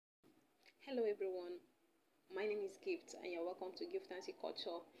Hello everyone, my name is Gift and you're welcome to Gift and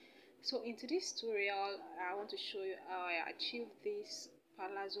Culture. So in today's tutorial, I want to show you how I achieved this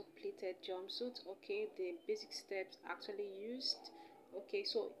palazzo pleated jumpsuit. Okay, the basic steps actually used. Okay,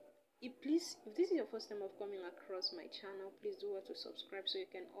 so if this is your first time of coming across my channel, please do well to subscribe so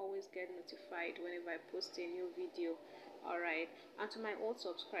you can always get notified whenever I post a new video. Alright, and to my old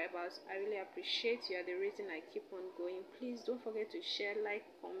subscribers, I really appreciate you. Are the reason I keep on going. Please don't forget to share, like,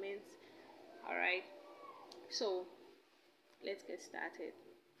 comment. Alright, so let's get started.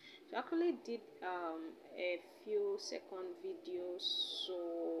 So I actually did a few second videos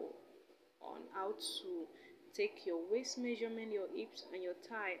so on how to take your waist measurement, your hips and your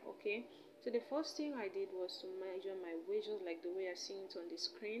thigh. Okay, so the first thing I did was to measure my waist, just like the way you're seeing it on the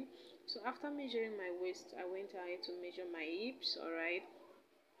screen. So after measuring my waist, I went ahead to measure my hips. Alright,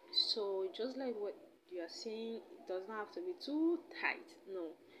 so just like what you are seeing, it does not have to be too tight,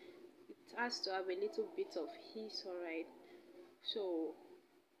 no, it has to have a little bit of ease. Alright, so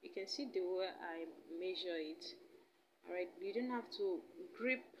you can see the way I measure it. Alright, you don't have to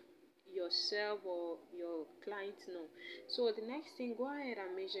grip yourself or your client, no. So the next thing, go ahead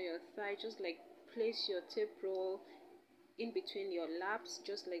and measure your thigh, just like place your tape roll in between your laps,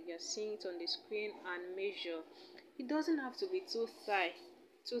 just like you're seeing it on the screen, and measure. It doesn't have to be too tight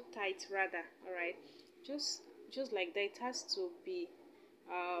rather. Alright, just like that. It has to be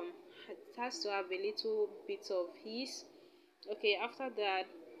it has to have a little bit of ease. Okay, after that,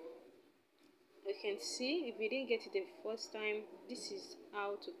 you can see, if you didn't get it the first time, this is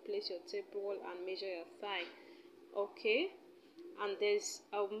how to place your tape roll and measure your thigh. Okay, and there's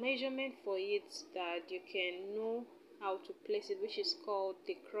a measurement for it that you can know how to place it, which is called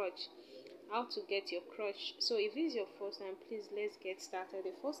the crotch. How to get your crotch. So if this is your first time, please let's get started.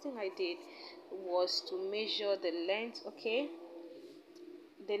 The first thing I did was to measure the length. Okay,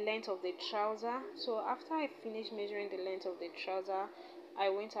 the length of the trouser. So after I finished measuring the length of the trouser, I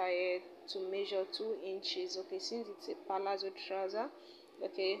went ahead to measure 2 inches. Okay, since it's a palazzo trouser,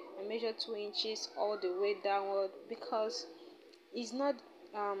 okay, I measured 2 inches all the way downward, because it's not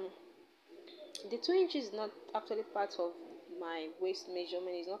the 2 inches is not actually part of my waist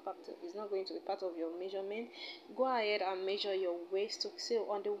measurement. It's not going to be part of your measurement. Go ahead and measure your waist. So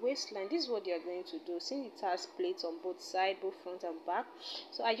on the waistline, this is what you are going to do. Since it has plates on both sides, both front and back,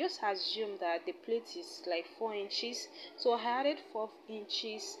 so I just assume that the plate is like 4 inches. So I added 4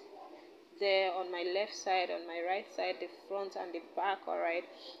 inches there on my left side, on my right side, the front and the back. Alright,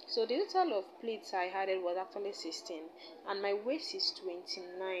 so the total of pleats I added was actually 16, and my waist is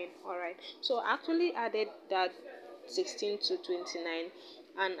 29. Alright, so I actually added that 16 to 29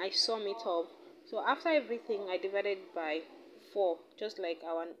 and I sum it up. So after everything, I divided by 4, just like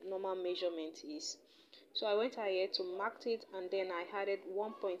our normal measurement is. So I went ahead to mark it, and then I added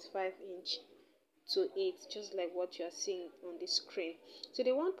 1.5 inch to it, just like what you are seeing on the screen. So the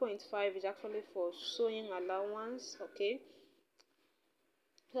 1.5 is actually for sewing allowance. Okay,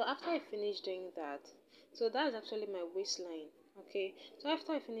 so after I finished doing that, so that's actually my waistline. Okay, so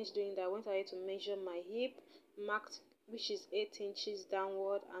after I finished doing that, I went ahead to measure my hip, marked, which is 8 inches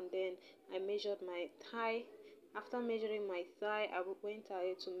downward, and then I measured my thigh. After measuring my thigh, I went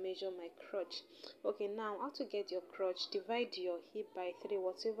ahead to measure my crotch. Okay, now how to get your crotch? Divide your hip by 3.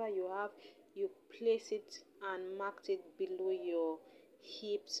 Whatever you have, you place it and mark it below your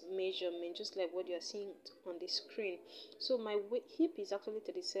hips measurement, just like what you are seeing on the screen. So my hip is actually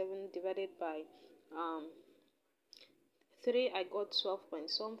 37 divided by 3. I got 12 point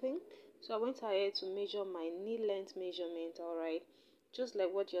something. So I went ahead to measure my knee length measurement. Alright, just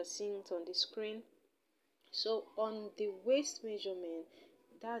like what you're seeing on the screen. So on the waist measurement,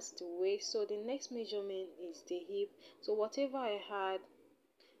 that's the waist. So the next measurement is the hip. So whatever I had,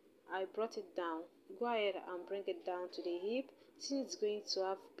 I brought it down. Go ahead and bring it down to the hip, since it's going to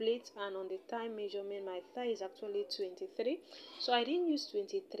have plates. And on the thigh measurement, my thigh is actually 23. So I didn't use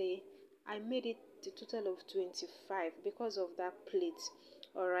 23. I made it the total of 25 because of that plate.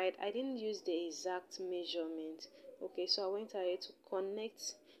 Alright, I didn't use the exact measurement. Okay, so I went ahead to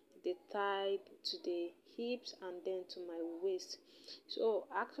connect the thigh to the hips and then to my waist. So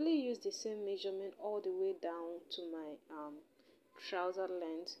I actually used the same measurement all the way down to my trouser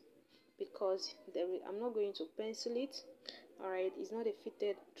length, because I'm not going to pencil it. Alright, it's not a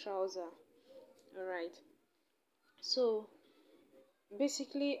fitted trouser. Alright, so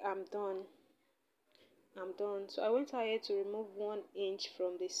basically I'm done. So I went ahead to remove 1 inch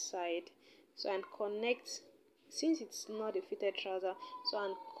from this side, so and connect, since it's not a fitted trouser, so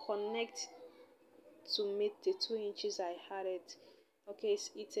and connect to meet the 2 inches I had it. Okay,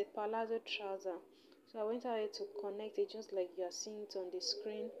 it's a palazzo trouser. So I went ahead to connect it just like you are seeing it on the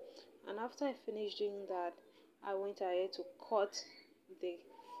screen. And after I finished doing that, I went ahead to cut the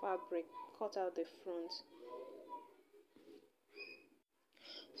fabric, cut out the front.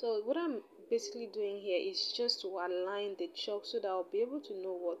 So what I'm basically doing here is just to align the chalk so that I'll be able to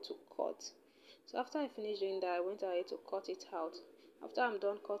know what to cut. So after I finished doing that, I went ahead to cut it out. After I'm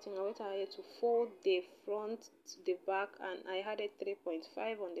done cutting, I went ahead to fold the front to the back, and I added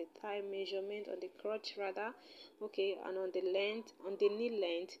 3.5 on the thigh measurement, on the crotch rather, okay, and on the length, on the knee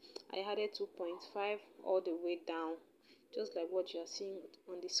length, I added 2.5 all the way down, just like what you're seeing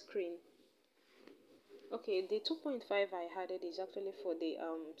on the screen. Okay, the 2.5 I added is actually for the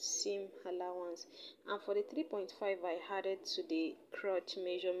seam allowance, and for the 3.5 I added to the crotch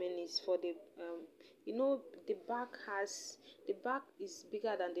measurement is for the you know, the back is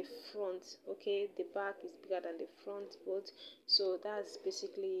bigger than the front. Okay, the back is bigger than the front both, so that's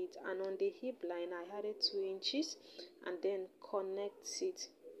basically it. And on the hip line I added 2 inches and then connect it.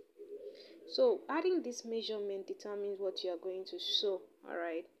 So adding this measurement determines what you are going to sew. All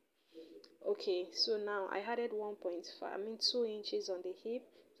right. Okay, so now I added 1.5, 2 inches on the hip,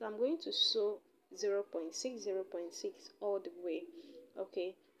 so I'm going to sew 0.6, 0.6 all the way.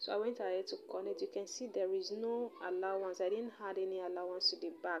 Okay, so I went ahead to connect. You can see there is no allowance. I didn't add any allowance to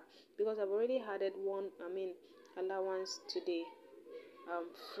the back because I've already added one allowance to the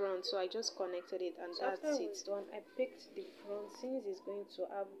front, so I just connected it, and so that's after it. Done, I picked the front since it's going to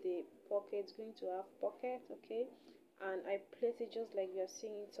have the pocket, it's going to have pocket, okay, and I placed it just like you're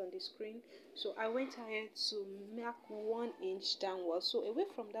seeing it on the screen. So I went ahead to mark 1 inch downwards. So away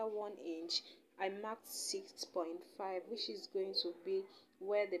from that 1 inch, I marked 6.5, which is going to be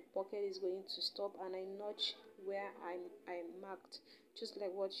where the pocket is going to stop, and I notch where I marked, just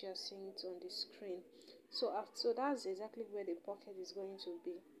like what you're seeing it on the screen. So that's exactly where the pocket is going to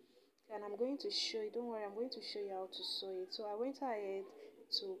be, and I'm going to show you. Don't worry, I'm going to show you how to sew it. So I went ahead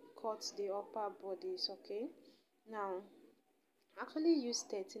to cut the upper bodies. Okay, now actually use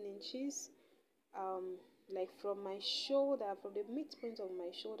 13 inches, like from my shoulder, from the midpoint of my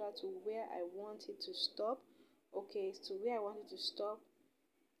shoulder to where I want it to stop. Okay, to where I want it to stop,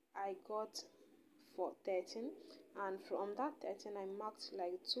 I got for 13, and from that 13 I marked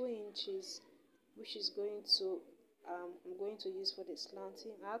like 2 inches, which is going to I'm going to use for the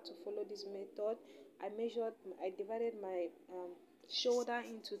slanting. I had to follow this method. I divided my shoulder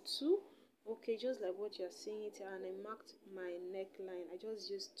into two, okay, just like what you're seeing it, and I marked my neckline. I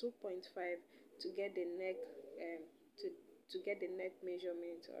just used 2.5 to get the neck to get the neck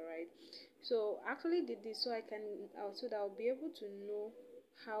measurement. All right, so I actually did this so I can so that I'll be able to know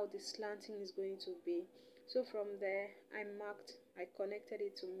how the slanting is going to be. So from there I connected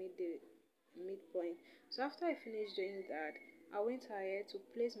it to meet the midpoint. So after I finished doing that, I went ahead to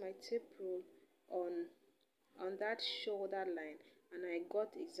place my tape rule on that shoulder line, and I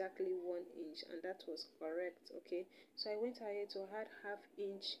got exactly 1 inch, and that was correct. Okay, so I went ahead to add half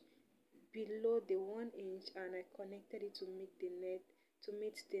inch below the 1 inch, and I connected it to meet the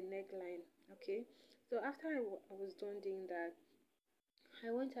neckline. Okay, so after I was done doing that,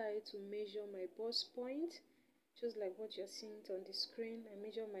 I went ahead to measure my bust point, just like what you're seeing it on the screen. I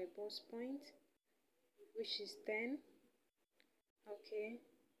measure my bust point, which is 10. Okay,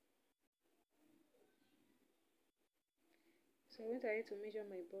 so I went ahead to measure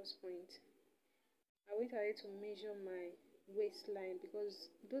my bust point. I went ahead to measure my waistline because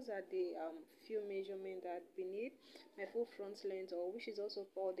those are the few measurements that we need. My full front length, or which is also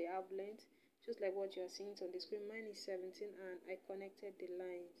called the ab length, just like what you are seeing on the screen. Mine is 17, and I connected the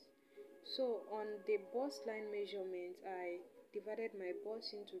lines. So on the bust line measurement, I divided my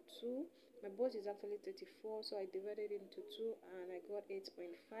bust into two. My bust is actually 34, so I divided it into two, and I got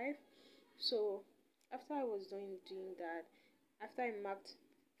 8.5. So after I was done doing that, after I marked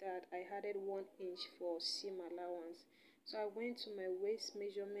that, I added 1 inch for seam allowance. So I went to my waist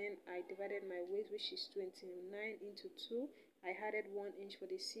measurement. I divided my waist, which is 29, into 2. I added 1 inch for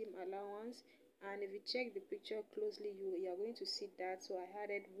the seam allowance, and if you check the picture closely, you are going to see that. So I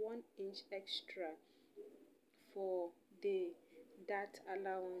added 1 inch extra for the that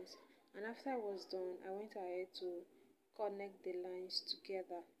allowance, and after I was done, I went ahead to connect the lines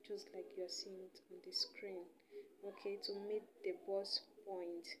together, just like you're seeing it on the screen, okay, to meet the bust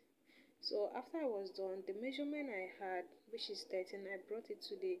point. So after I was done, the measurement I had, which is 13, I brought it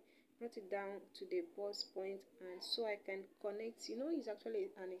down to the bust point, and so I can connect. You know, it's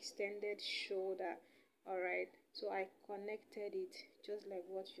actually an extended shoulder. All right, so I connected it just like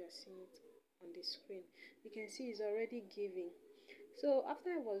what you are seeing it on the screen. You can see it's already giving. So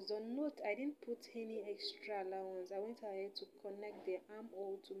after I was done, note I didn't put any extra allowance. I went ahead to connect the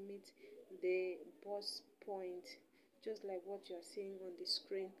armhole to meet the bust point, just like what you're seeing on the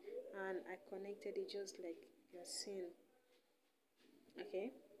screen, and I connected it just like you're seeing.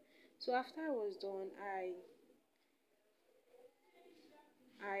 Okay, so after I was done, I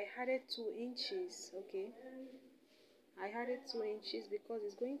added 2 inches. Okay, I added 2 inches because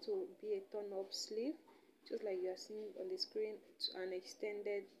it's going to be a turn up sleeve, just like you are seeing on the screen, and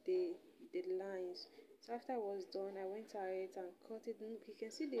extended the lines. So after I was done, I went ahead and cut it. You can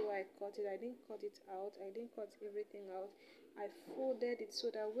see the way I cut it. I didn't cut it out. I didn't cut everything out. I folded it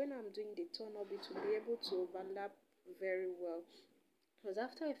so that when I'm doing the turn up, it will be able to overlap very well. Because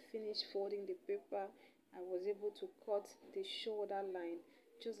after I finished folding the paper, I was able to cut the shoulder line,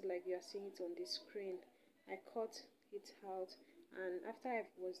 just like you are seeing it on the screen. I cut it out, and after I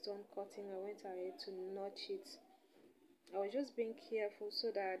was done cutting, I went ahead to notch it. I was just being careful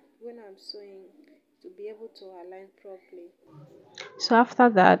so that when I'm sewing, to be able to align properly. So after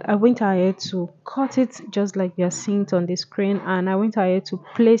that, I went ahead to cut it just like you're seeing it on the screen, and I went ahead to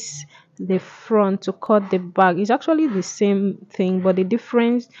place the front to cut the back. It's actually the same thing, but the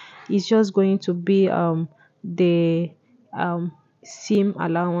difference is just going to be the um seam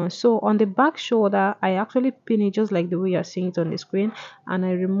allowance. So on the back shoulder, I actually pin it just like the way you're seeing it on the screen, and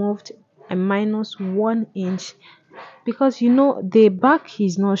I removed a -1 inch because the back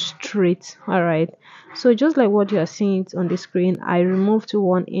is not straight. All right, so just like what you are seeing it on the screen, I removed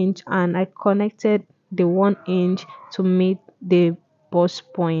 1 inch and I connected the 1 inch to meet the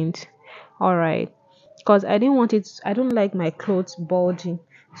bust point. All right, because I don't like my clothes bulging,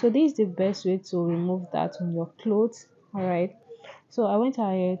 so this is the best way to remove that on your clothes. All right, so I went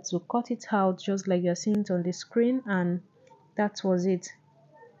ahead to cut it out just like you're seeing it on the screen, and that was it.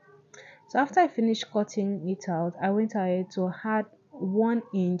 So after I finished cutting it out, I went ahead to add 1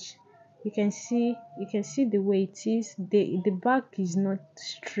 inch. You can see the way it is. The back is not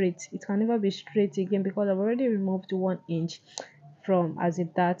straight. It can never be straight again because I've already removed 1 inch from as a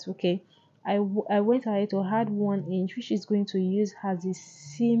dart. Okay. I went ahead to add 1 inch, which is going to use as a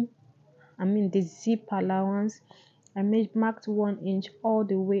seam, I mean the zip allowance. I made marked 1 inch all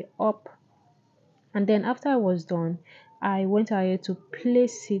the way up, and then after I was done, I went ahead to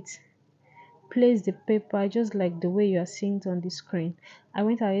place the paper just like the way you are seeing it on the screen. I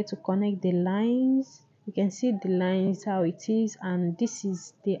went ahead to connect the lines. You can see the lines how it is, and this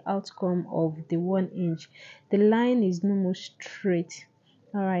is the outcome of the 1 inch. The line is no more straight.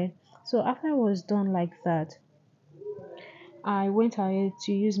 All right, so after I was done like that, I went ahead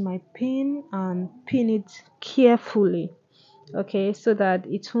to use my pin and pin it carefully, okay, so that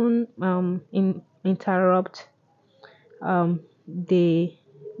it won't interrupt the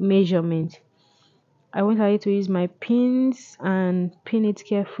measurement. I went ahead to use my pins and pin it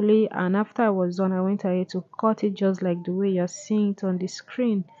carefully, and after I was done, I went ahead to cut it just like the way you're seeing it on the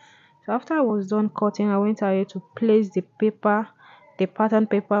screen. So after I was done cutting, I went ahead to place the pattern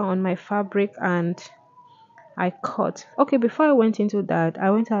paper on my fabric, and I cut. Okay, before I went into that,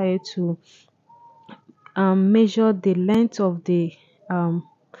 I went ahead to measure the length of the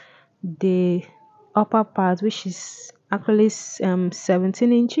upper part, which is actually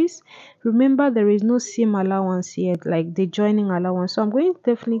 17 inches. Remember, there is no seam allowance yet, like the joining allowance, so I'm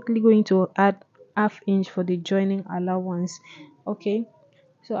definitely going to add ½ inch for the joining allowance. Okay,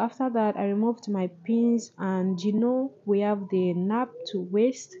 so after that, I removed my pins, and we have the nap to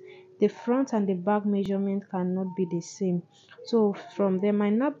waist. The front and the back measurement cannot be the same, so from there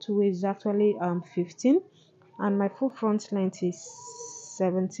my nap to waist is actually 15, and my full front length is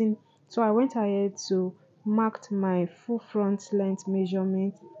 17. So I went ahead to marked my full front length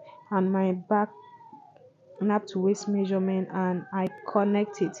measurement and my back nap to waist measurement, and I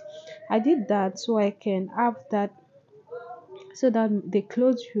connect it. I did that so I can have that, so that the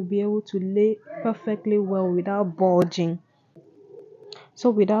clothes should be able to lay perfectly well without bulging. So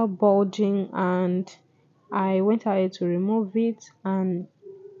without bulging, and I went ahead to remove it, and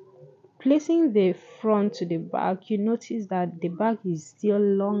placing the front to the back, you notice that the back is still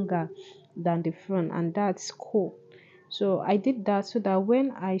longer than the front, and that's cool. So I did that so that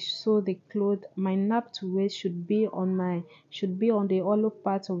when I sew the cloth, my nap to waist should be on the hollow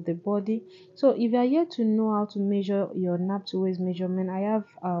part of the body. So if you are yet to know how to measure your nap to waist measurement, I have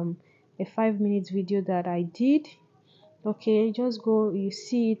a 5 minute video that I did. Okay, just go, you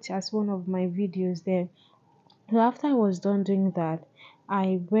see it as one of my videos there. So after I was done doing that,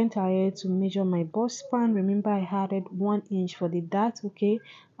 I went ahead to measure my bust span. Remember, I added 1 inch for the dart. Okay,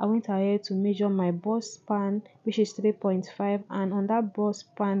 I went ahead to measure my bust span, which is 3.5, and on that bust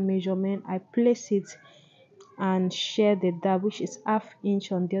span measurement, I place it and share the dart, which is ½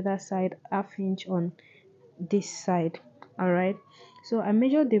 inch on the other side, ½ inch on this side. All right. So I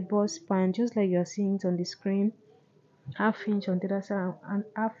measured the bust span just like you're seeing it on the screen, half inch on the other side and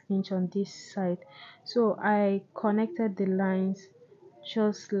half inch on this side. So I connected the lines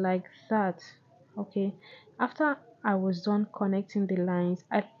just like that. Okay, after I was done connecting the lines,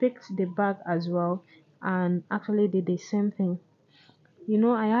 I picked the bag as well and actually did the same thing.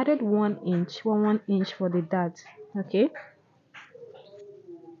 I added 1 inch, 1 inch for the dart. Okay,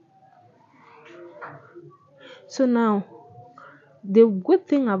 so now the good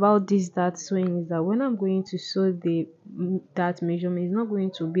thing about this dart sewing is that when I'm going to sew the dart measurement, it's not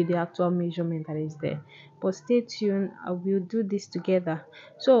going to be the actual measurement that is there. But stay tuned, I will do this together.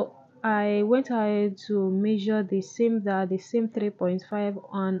 So I went ahead to measure the same 3.5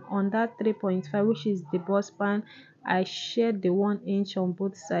 on that 3.5, which is the bust span. I shared the 1 inch on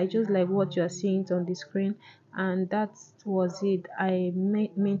both sides, just like what you are seeing it on the screen, and that was it. I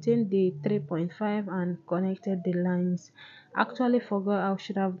maintained the 3.5 and connected the lines. Actually forgot, I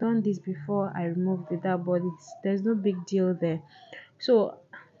should have done this before I removed the dart, but there's no big deal there. So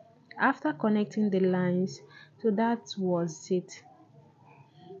after connecting the lines, so that was it.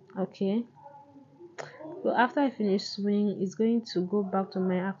 Okay, so after I finish sewing, it's going to go back to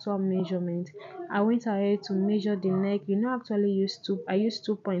my actual measurement. I went ahead to measure the neck. Actually I used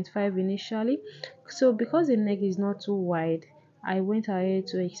 2.5 initially. So because the neck is not too wide, I went ahead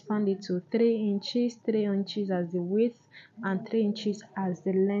to expand it to 3 inches, 3 inches as the width and 3 inches as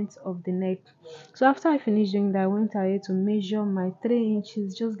the length of the neck. So after I finished doing that, I went ahead to measure my 3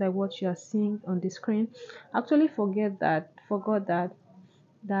 inches just like what you are seeing on the screen. Actually forgot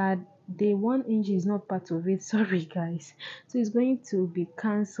that the 1 inch is not part of it. Sorry guys, so it's going to be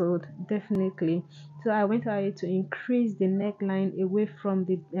cancelled definitely. So I went ahead to increase the neckline away from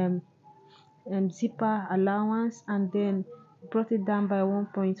the zipper allowance, and then brought it down by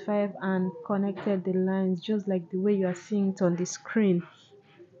 1.5 and connected the lines just like the way you are seeing it on the screen.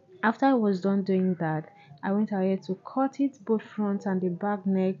 After I was done doing that, I went ahead to cut it both front and the back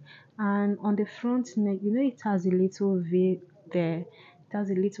neck. And on the front neck, it has a little V there. It has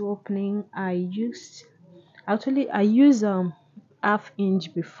a little opening. I used half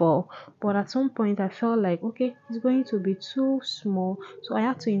inch before, but at some point I felt like okay, it's going to be too small, so I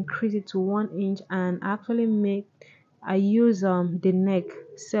had to increase it to 1 inch and actually make I use the neck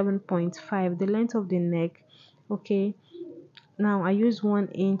 7.5, the length of the neck. Okay, now I use 1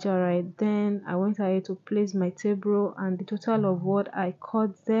 inch. Alright, then I went ahead to place my table, and the total of what I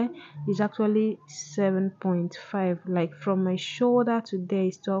cut there is actually 7.5. Like from my shoulder to there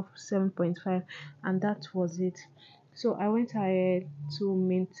is 7.5, and that was it. So I went ahead to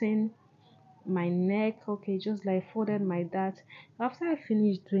maintain my neck. Okay, just like folded my dart. After I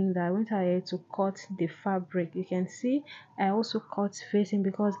finished doing that, I went ahead to cut the fabric. You can see I also cut facing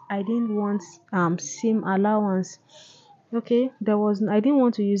because I didn't want seam allowance. Okay, I didn't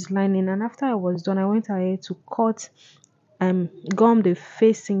want to use lining, and after I was done, I went ahead to cut gum the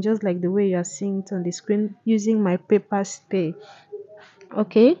facing just like the way you are seeing it on the screen using my paper stay.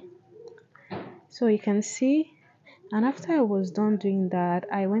 Okay, so you can see, and after I was done doing that,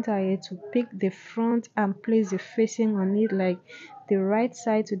 I went ahead to pick the front and place the facing on it, like the right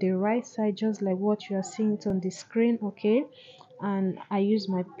side to the right side, just like what you are seeing it on the screen. Okay, and I use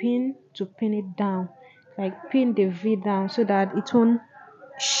my pin to pin it down, like pin the V down so that it won't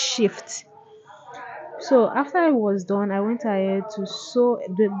shift. So after I was done, I went ahead to sew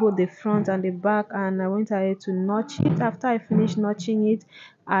both the front and the back, and I went ahead to notch it. After I finished notching it,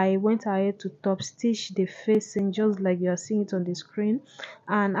 I went ahead to top stitch the facing just like you are seeing it on the screen.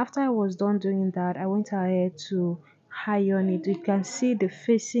 And after I was done doing that, I went ahead to iron it. You can see the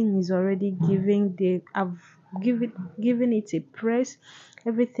facing is already I've given it a press.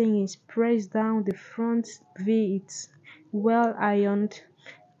 Everything is pressed down. The front V, it's well ironed,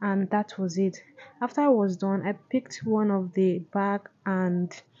 and that was it. After I was done, I picked one of the bag,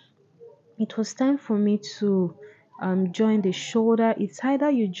 and it was time for me to join the shoulder. It's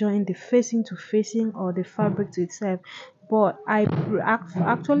either you join the facing to facing or the fabric to itself, but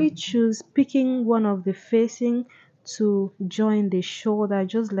actually choose picking one of the facing to join the shoulder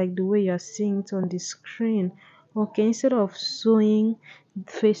just like the way you're seeing it on the screen. Okay, instead of sewing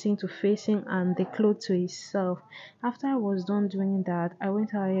facing to facing and the cloth to itself. After I was done doing that, I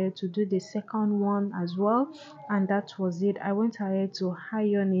went ahead to do the second one as well, and that was it. I went ahead to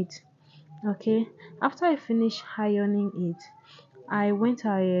iron it. Okay, after I finished ironing it, I went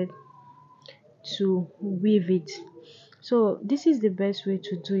ahead to weave it. So this is the best way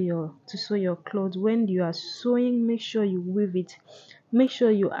to sew your clothes. When you are sewing, make sure you weave it, make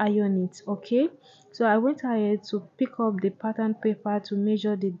sure you iron it. Okay, So I went ahead to pick up the pattern paper to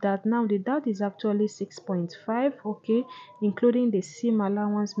measure the dart. Now the dart is actually 6.5, okay, including the seam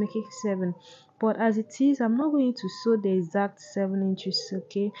allowance, making 7. But as it is, I'm not going to sew the exact 7 inches,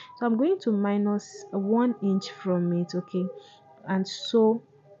 okay. So I'm going to minus 1 inch from it, okay, and sew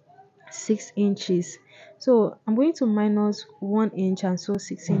 6 inches. So I'm going to minus 1 inch and sew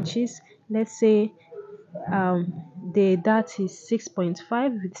 6 inches. Let's say um the dart is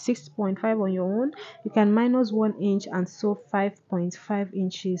 6.5. with 6.5 on your own, you can minus 1 inch and sew 5.5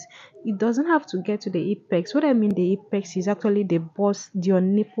 inches. It doesn't have to get to the apex. What I mean the apex is actually the bust, your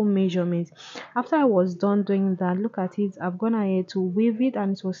nipple measurement. After I was done doing that, look at it, I've gone ahead to weave it,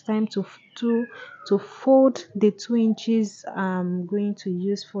 and it was time to fold the 2 inches I'm going to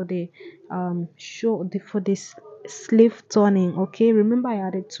use for the show the for this sleeve turning. Okay, remember I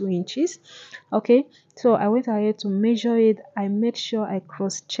added 2 inches. Okay, so I went ahead to measure it. I made sure I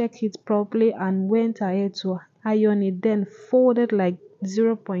cross check it properly and went ahead to iron it, then folded like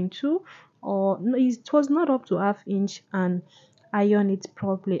 0.2, or no, it was not up to half inch, and iron it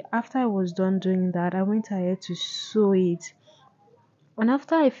properly. After I was done doing that, I went ahead to sew it. And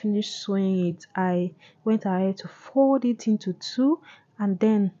after I finished sewing it, I went ahead to fold it into two and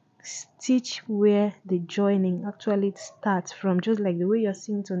then stitch where the joining actually starts from, just like the way you're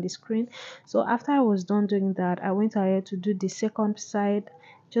seeing it on the screen. So after I was done doing that, I went ahead to do the second side.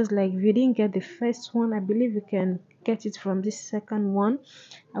 Just like if you didn't get the first one, I believe you can get it from this second one.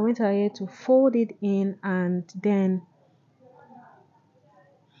 I went ahead to fold it in and then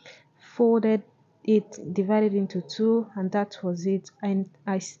folded it, divided into two, and that was it. And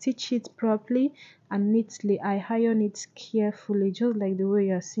I stitch it properly and neatly. I iron it carefully, just like the way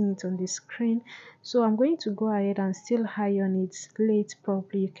you are seeing it on the screen. So I'm going to go ahead and still iron it, lay it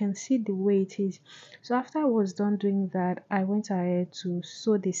properly. You can see the way it is. So after I was done doing that, I went ahead to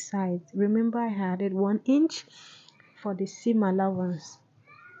sew the side. Remember I added 1 inch for the seam allowance.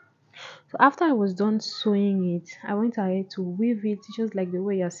 So after I was done sewing it, I went ahead to weave it, just like the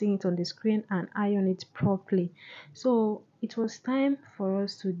way you're seeing it on the screen, and iron it properly. So it was time for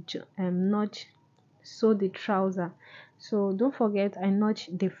us to notch sew the trouser. So don't forget I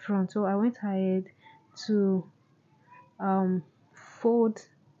notched the front. So I went ahead to fold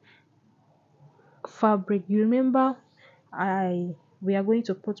fabric. You remember I we are going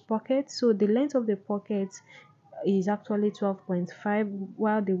to put pockets, so the length of the pocket is actually 12.5,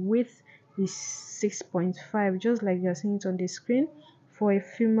 while the width is 6.5, just like you're seeing it on the screen. For a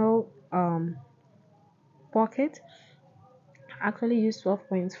female pocket, actually use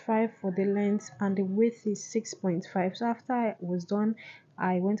 12.5 for the length, and the width is 6.5. So after I was done,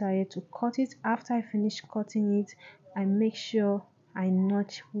 I went ahead to cut it. After I finished cutting it, I make sure I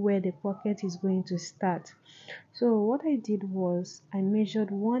notch where the pocket is going to start. So what I did was I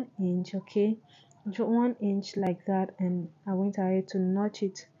measured 1 inch, okay, 1 inch like that, and I went ahead to notch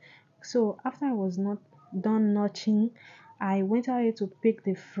it. So after I was not done notching, I went ahead to pick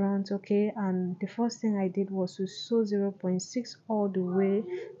the front, okay, and the first thing I did was to sew 0.6 all the way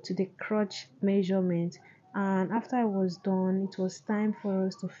to the crotch measurement. And after I was done, it was time for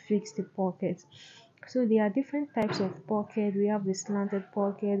us to fix the pocket. So there are different types of pocket. We have the slanted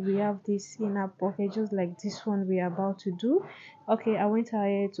pocket, we have this inner pocket, just like this one we are about to do. Okay, I went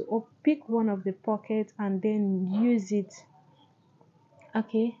ahead to pick one of the pockets and then use it.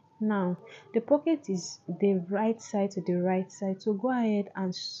 Okay, now the pocket is the right side to the right side, so go ahead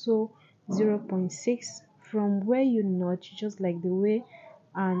and sew 0.6 from where you notch, just like the way,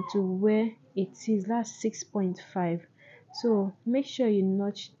 and to where it is, that's 6.5. So make sure you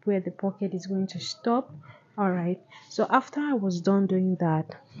notch where the pocket is going to stop. All right, so after I was done doing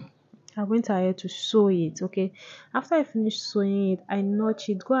that, I went ahead to sew it. Okay, after I finished sewing it, I notch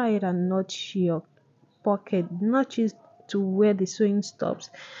it. Go ahead and notch your pocket, notch it to where the sewing stops.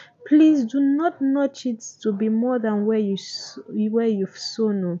 Please do not notch it to be more than where where you've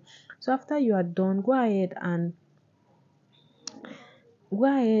sewn. Oh. So after you are done, go ahead and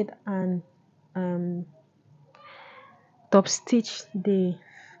um top stitch the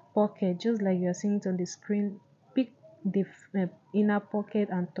pocket, just like you are seeing it on the screen. Pick the inner pocket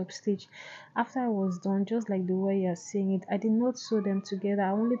and top stitch. After I was done, just like the way you are seeing it, I did not sew them together.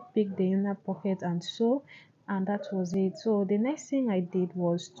 I only picked the inner pocket and sew, and that was it. So the next thing I did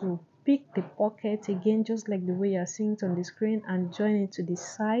was to pick the pocket again, just like the way you are seeing it on the screen, and join it to the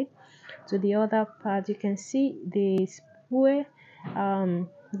side, to the other part. You can see the where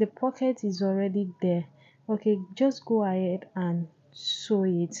the pocket is already there. Okay, just go ahead and sew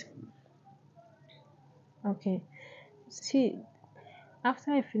it. Okay, see,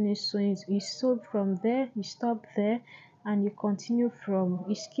 after I finish sewing it, you sew from there, you stop there, and you continue from,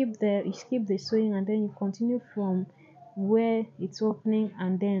 you skip there, you skip the sewing, and then you continue from where it's opening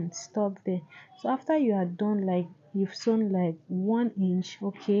and then stop there. So after you are done, like you've sewn like 1 inch,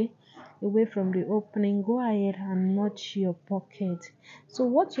 okay, away from the opening, go ahead and notch your pocket. So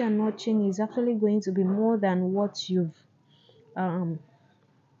what you are notching is actually going to be more than what you've um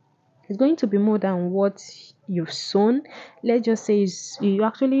it's going to be more than what you've sewn. Let's just say you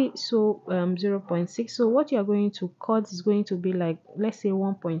actually sew 0.6, so what you are going to cut is going to be like, let's say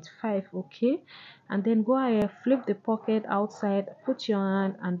 1.5, okay. And then go ahead, flip the pocket outside, put your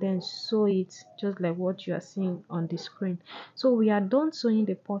hand and then sew it just like what you are seeing on the screen. So we are done sewing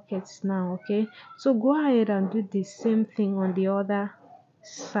the pockets now, okay. So go ahead and do the same thing on the other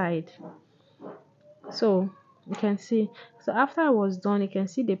side. So you can see, so after I was done, you can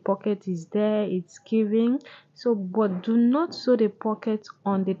see the pocket is there, it's giving. So but do not sew the pocket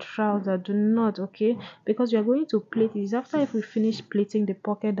on the trouser, do not, okay, because we are going to plait it. It's after if we finish plaiting the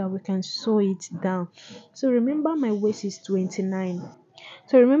pocket that we can sew it down. So remember my waist is 29.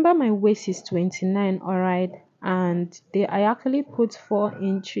 So remember my waist is 29, all right, and I actually put 4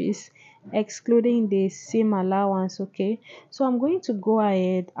 inches excluding the seam allowance, okay. So I'm going to go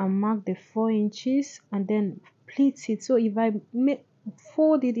ahead and mark the 4 inches and then pleat it. So if I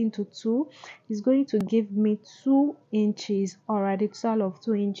fold it into two, it's going to give me 2 inches, all right, a total of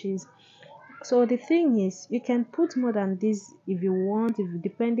 2 inches. So the thing is, you can put more than this if you want, if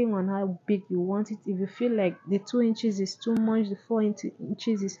depending on how big you want it. If you feel like the 2 inches is too much, the 4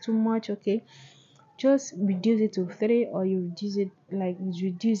 inches is too much, okay, just reduce it to three, or you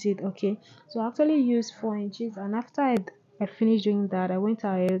reduce it, okay. So I actually use 4 inches, and after I finished doing that, I went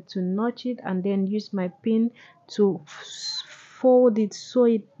ahead to notch it and then use my pin to fold it, sew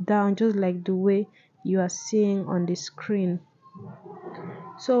it down just like the way you are seeing on the screen.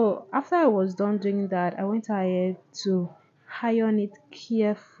 So after I was done doing that, I went ahead to iron it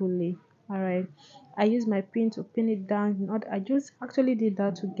carefully. Alright. I used my pin to pin it down. Not I just actually did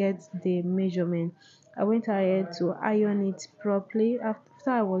that to get the measurement. I went ahead to iron it properly.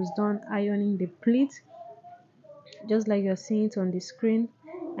 After I was done ironing the pleat, just like you're seeing it on the screen,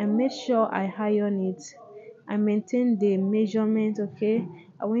 I made sure I iron it. I maintained the measurement, okay.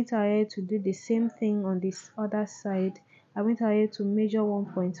 I went ahead to do the same thing on this other side. I went ahead to measure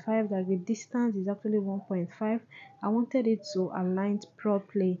 1.5, like the distance is actually 1.5. I wanted it to align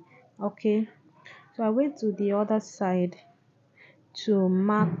properly, okay. So I went to the other side to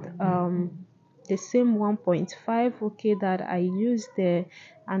mark the same 1.5, okay, that I used there.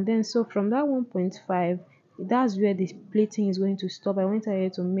 And then so from that 1.5, that's where the plating is going to stop. I went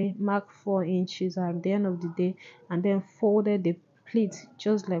ahead to mark 4 inches at the end of the day, and then folded the pleat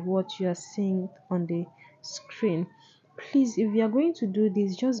just like what you are seeing on the screen. Please, if you are going to do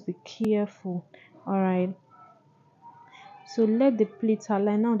this, just be careful, all right. So let the pleats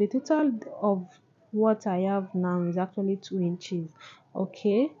align. Now the total of what I have now is actually 2 inches,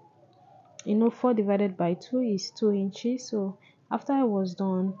 okay. 4 divided by 2 is 2 inches. So after I was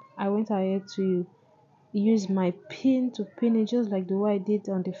done, I went ahead to use my pin to pin it just like the way I did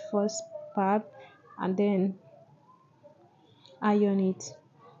on the first part, and then iron it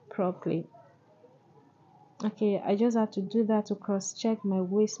properly. Okay, I just had to do that to cross check my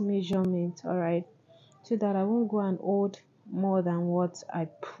waist measurement, all right, so that I won't go and hold more than what I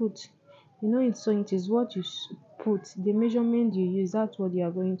put. In sewing, it is what you put, the measurement you use, that's what you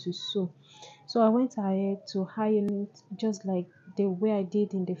are going to sew. So I went ahead to iron it just like the way I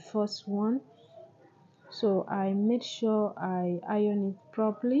did in the first one. So I made sure I iron it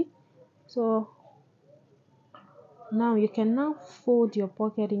properly. So now you can now fold your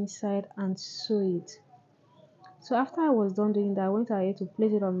pocket inside and sew it. So after I was done doing that, I went ahead to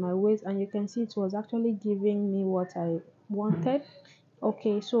place it on my waist, and you can see it was actually giving me what I wanted.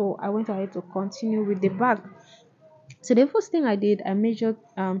 Okay, so I went ahead to continue with the bag. So the first thing I did, I measured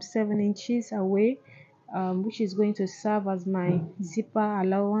 7 inches away, which is going to serve as my zipper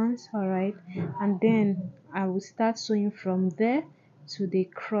allowance, all right. And then I will start sewing from there to the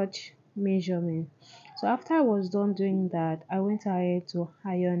crotch measurement. So after I was done doing that, I went ahead to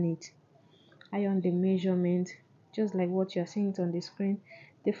iron the measurement just like what you're seeing it on the screen.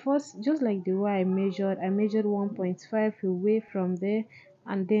 The first, just like the way I measured 1.5 away from there,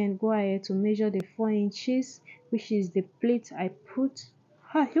 and then go ahead to measure the 4 inches, which is the plate I put.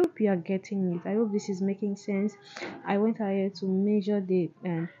 I hope you are getting it. I hope this is making sense. I went ahead to measure the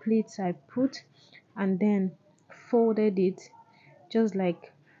plates I put, and then folded it just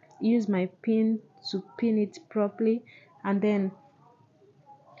like, use my pin to pin it properly, and then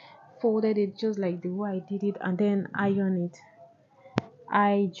folded it just like the way I did it, and then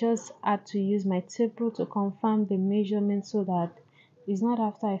I just had to use my tape rule to confirm the measurement so that it's not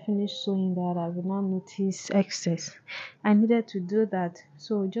after I finish sewing that I will not notice excess. I needed to do that.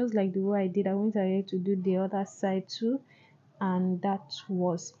 So just like the way I did, I went ahead to do the other side too, and that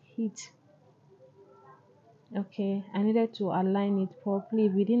was it. Okay, I needed to align it properly.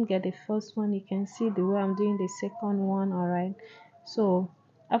 If we didn't get the first one, you can see the way I'm doing the second one. All right, so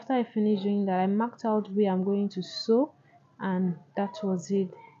after I finished doing that, I marked out where I'm going to sew, and that was it.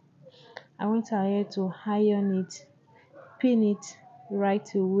 I went ahead to iron it, pin it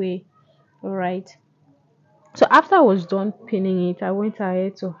right away. All right, so after I was done pinning it, I went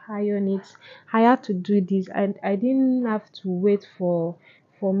ahead to iron it. I had to do this, and I didn't have to wait for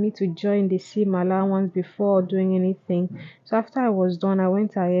me to join the seam allowance before doing anything. So after I was done, I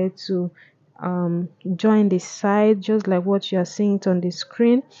went ahead to join the side just like what you are seeing it on the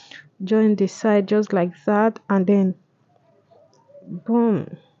screen. Join the side just like that, and then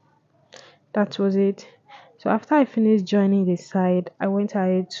boom, that was it. So after I finished joining the side, I went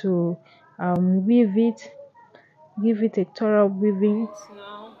ahead to weave it, give it a thorough weaving.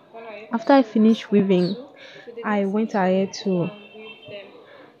 Now, when I had to After I sew this finished side weaving, too, so the I next thing went is for you ahead to to weave them.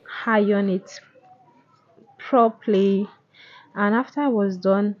 iron it properly. And after I was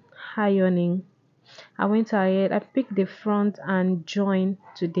done ironing, I went ahead, I picked the front and joined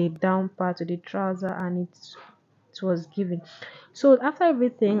to the down part to the trouser, and it was given. So after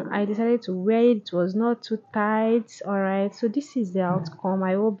everything, I decided to wear it. It was not too tight. All right. So this is the outcome.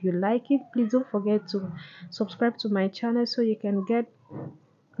 I hope you like it. Please don't forget to subscribe to my channel so you can get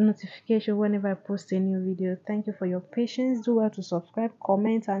notification whenever I post a new video. Thank you for your patience. Do well to subscribe,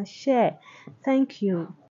 comment, and share. Thank you.